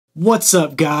What's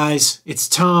up, guys? It's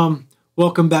Tom.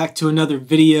 Welcome back to another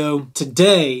video.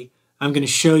 Today I'm going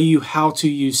to show you how to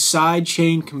use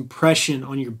sidechain compression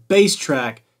on your bass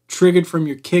track triggered from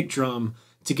your kick drum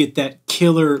to get that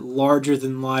killer larger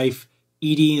than life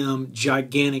EDM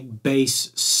gigantic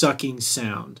bass sucking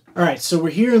sound. Alright, so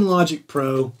we're here in Logic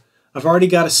Pro. I've already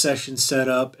got a session set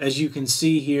up. As you can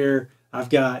see here, I've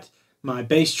got my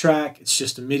bass track. It's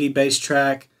just a MIDI bass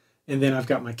track. And then I've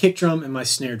got my kick drum and my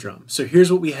snare drum. So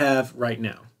here's what we have right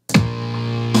now.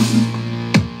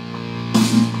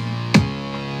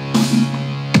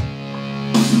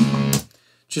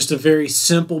 Just a very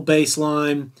simple bass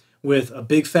line with a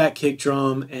big fat kick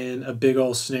drum and a big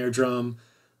old snare drum.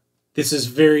 This is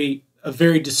a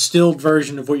very distilled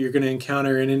version of what you're going to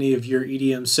encounter in any of your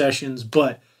EDM sessions,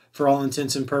 but for all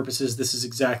intents and purposes, this is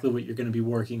exactly what you're going to be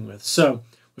working with. So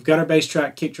we've got our bass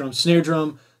track, kick drum, snare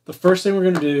drum. The first thing we're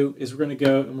going to do is we're going to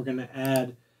go and we're going to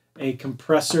add a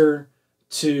compressor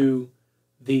to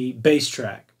the bass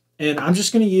track. And I'm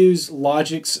just going to use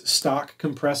Logic's stock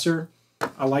compressor.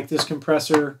 I like this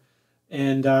compressor,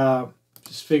 and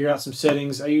just figure out some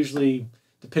settings. I usually,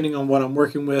 depending on what I'm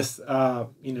working with, I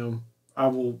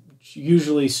will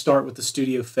usually start with the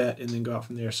studio FET and then go out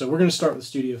from there. So we're going to start with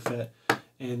studio FET,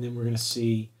 and then we're going to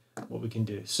see what we can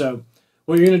do. So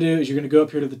what you're going to do is you're going to go up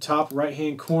here to the top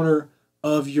right-hand corner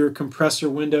of your compressor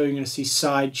window. You're going to see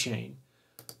Sidechain.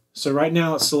 So right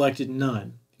now it's selected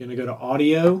none. You're going to go to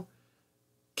Audio,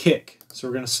 Kick. So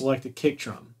we're going to select the kick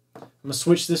drum. I'm going to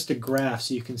switch this to Graph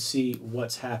so you can see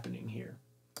what's happening here.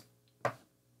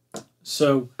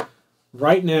 So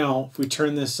right now, if we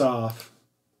turn this off,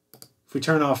 if we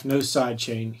turn off no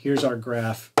sidechain, here's our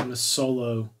graph. I'm going to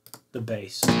solo the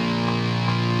bass.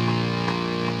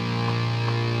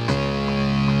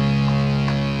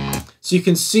 So you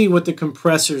can see what the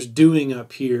compressor's doing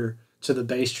up here to the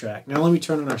bass track. Now let me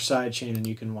turn on our sidechain and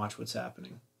you can watch what's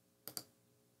happening.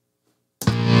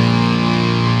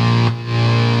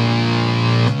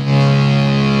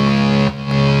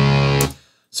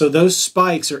 So those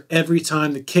spikes are every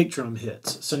time the kick drum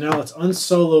hits. So now let's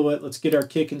unsolo it. Let's get our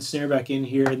kick and snare back in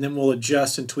here, and then we'll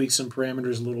adjust and tweak some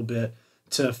parameters a little bit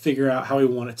to figure out how we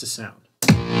want it to sound.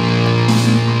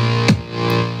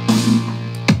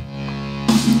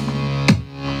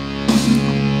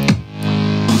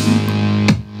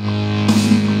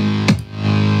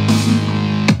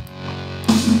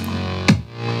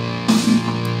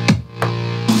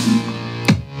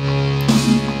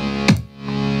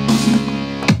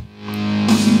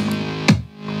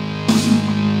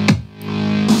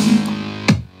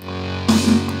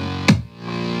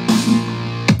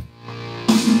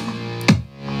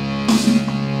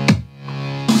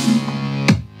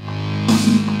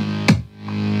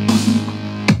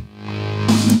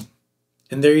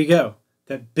 And there you go,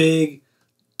 that big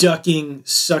ducking,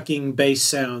 sucking bass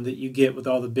sound that you get with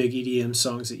all the big EDM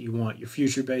songs that you want, your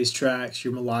future bass tracks,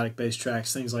 your melodic bass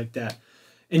tracks, things like that.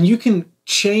 And you can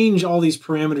change all these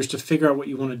parameters to figure out what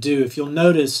you want to do. If you'll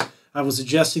notice, I was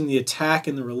adjusting the attack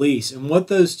and the release. And what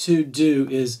those two do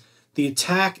is the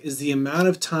attack is the amount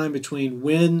of time between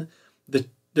when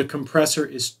the compressor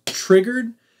is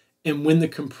triggered and when the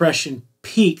compression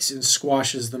peaks and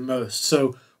squashes the most.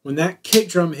 So when that kick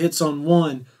drum hits on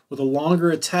one with a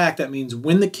longer attack, that means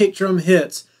when the kick drum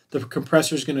hits, the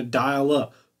compressor is going to dial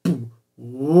up, boom,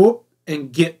 whoop,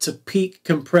 and get to peak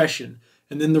compression.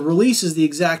 And then the release is the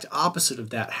exact opposite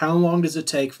of that. How long does it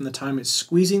take from the time it's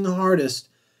squeezing the hardest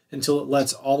until it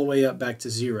lets all the way up back to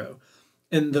zero?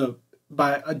 And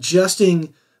by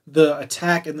adjusting the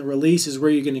attack and the release is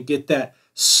where you're going to get that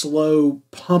slow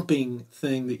pumping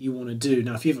thing that you want to do.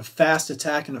 Now, if you have a fast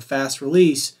attack and a fast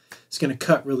release, it's going to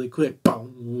cut really quick,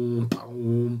 boom,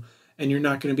 boom, and you're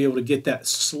not going to be able to get that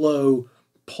slow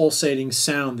pulsating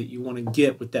sound that you want to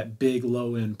get with that big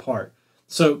low end part.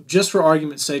 So just for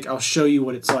argument's sake, I'll show you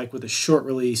what it's like with a short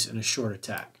release and a short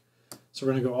attack. So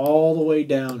we're going to go all the way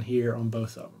down here on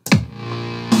both of them.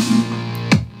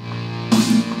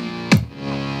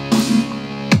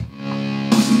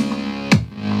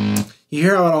 You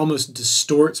hear how it almost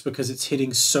distorts because it's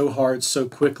hitting so hard so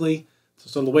quickly.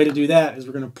 So the way to do that is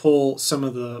we're going to pull some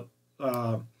of the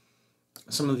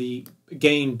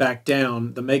gain back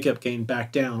down, the makeup gain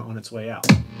back down on its way out.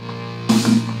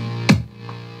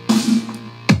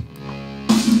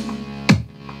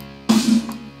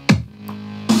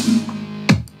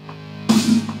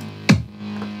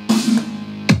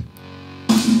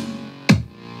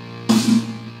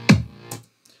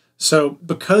 So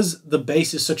because the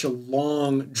bass is such a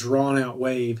long, drawn-out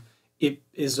wave, it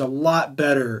is a lot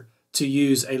better to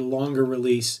use a longer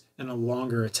release and a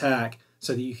longer attack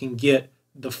so that you can get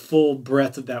the full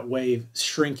breadth of that wave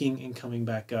shrinking and coming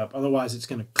back up. Otherwise, it's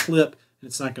going to clip and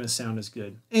it's not going to sound as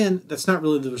good. And that's not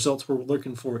really the results we're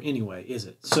looking for anyway, is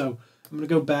it? So I'm going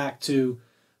to go back to,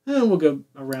 we'll go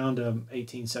around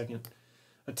 18-second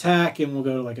attack, and we'll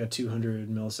go to like a 200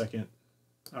 millisecond,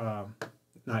 not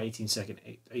 18-second,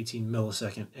 18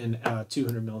 millisecond, and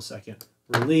 200 millisecond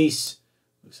release.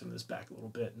 Move some of this back a little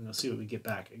bit, and we'll see what we get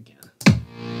back again.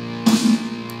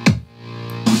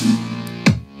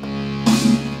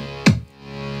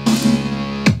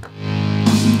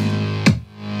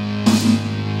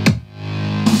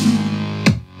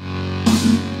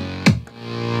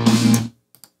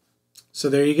 So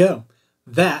there you go.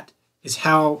 That is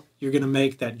how you're going to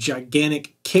make that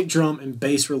gigantic kick drum and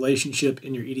bass relationship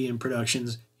in your EDM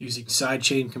productions using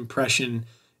sidechain compression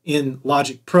in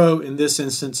Logic Pro in this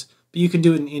instance, but you can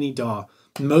do it in any DAW.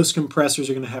 Most compressors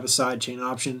are going to have a sidechain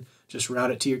option. Just route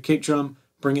it to your kick drum,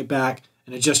 bring it back,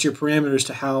 and adjust your parameters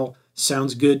to how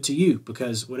sounds good to you,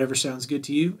 because whatever sounds good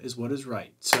to you is what is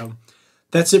right. So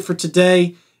that's it for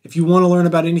today. If you want to learn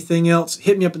about anything else,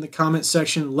 hit me up in the comments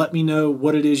section. Let me know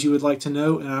what it is you would like to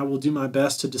know, and I will do my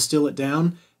best to distill it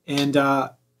down and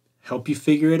help you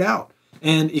figure it out.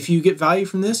 And if you get value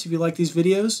from this, if you like these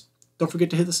videos, don't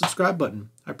forget to hit the subscribe button.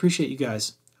 I appreciate you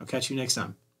guys. I'll catch you next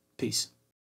time. Peace.